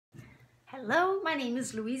Hello, my name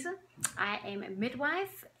is Louisa. I am a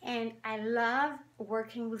midwife and I love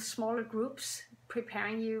working with smaller groups,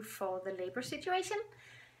 preparing you for the labor situation.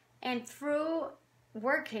 And through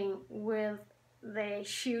working with the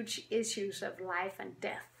huge issues of life and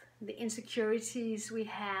death, the insecurities we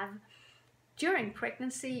have during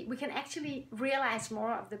pregnancy, we can actually realize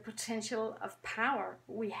more of the potential of power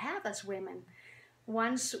we have as women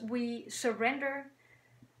once we surrender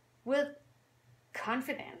with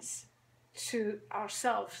confidence to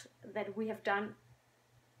ourselves that we have done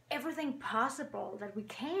everything possible that we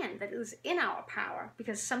can, that is in our power,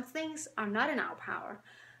 because some things are not in our power.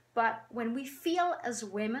 But when we feel as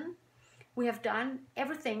women, we have done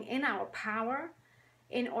everything in our power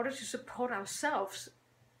in order to support ourselves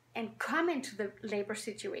and come into the labor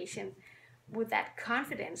situation with that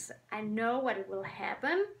confidence. I know what it will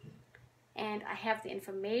happen, and I have the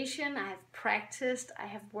information, I have practiced, I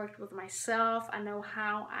have worked with myself, I know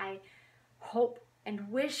how I hope and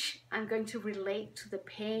wish I'm going to relate to the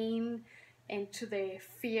pain and to the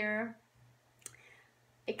fear,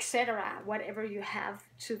 etc., whatever you have,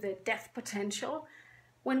 to the death potential.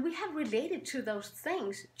 When we have related to those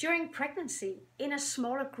things during pregnancy in a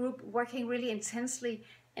smaller group, working really intensely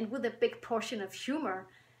and with a big portion of humor,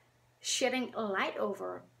 shedding light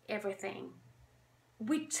over everything,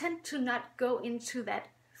 we tend to not go into that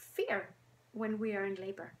fear when we are in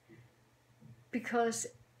labor, because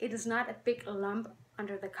it is not a big lump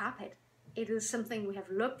under the carpet. It is something we have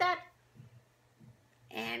looked at,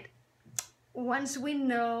 and once we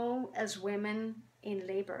know as women in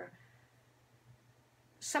labor,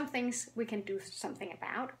 some things we can do something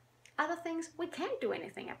about, other things we can't do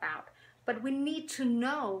anything about, but we need to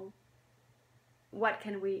know what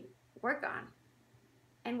can we work on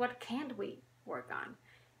and what can't we work on,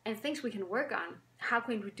 and things we can work on, how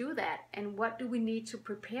can we do that, and what do we need to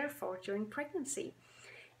prepare for during pregnancy.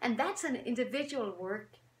 And that's an individual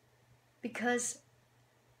work, because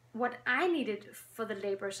what I needed for the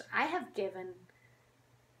labors I have given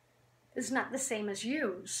is not the same as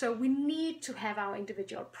you. So we need to have our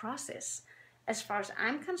individual process. As far as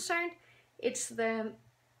I'm concerned, it's the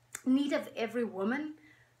need of every woman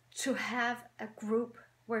to have a group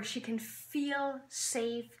where she can feel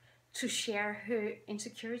safe to share her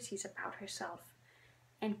insecurities about herself,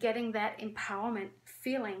 and getting that empowerment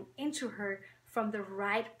feeling into her from the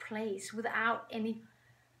right place without any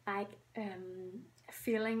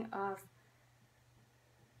feeling of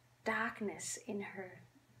darkness in her.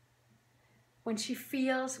 When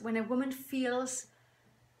a woman feels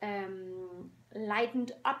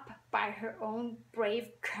lightened up by her own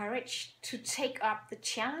brave courage to take up the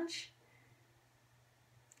challenge,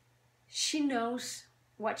 she knows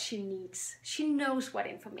what she needs. She knows what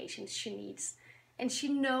information she needs. And she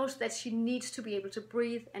knows that she needs to be able to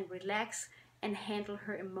breathe and relax and handle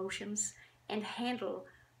her emotions and handle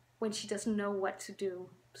when she doesn't know what to do.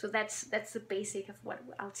 So that's the basic of what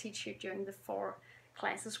I'll teach you during the 4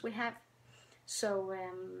 classes we have. So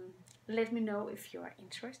let me know if you are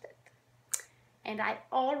interested. And I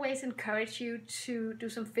always encourage you to do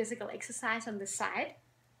some physical exercise on the side,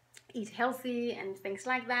 eat healthy and things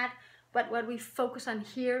like that. But what we focus on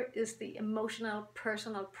here is the emotional,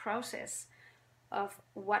 personal process of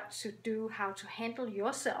what to do, how to handle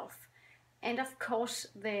yourself, and of course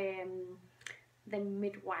the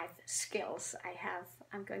midwife skills I have.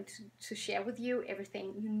 I'm going to share with you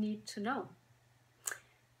everything you need to know,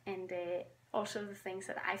 and also the things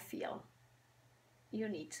that I feel you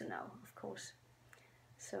need to know, of course.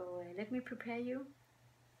 So let me prepare you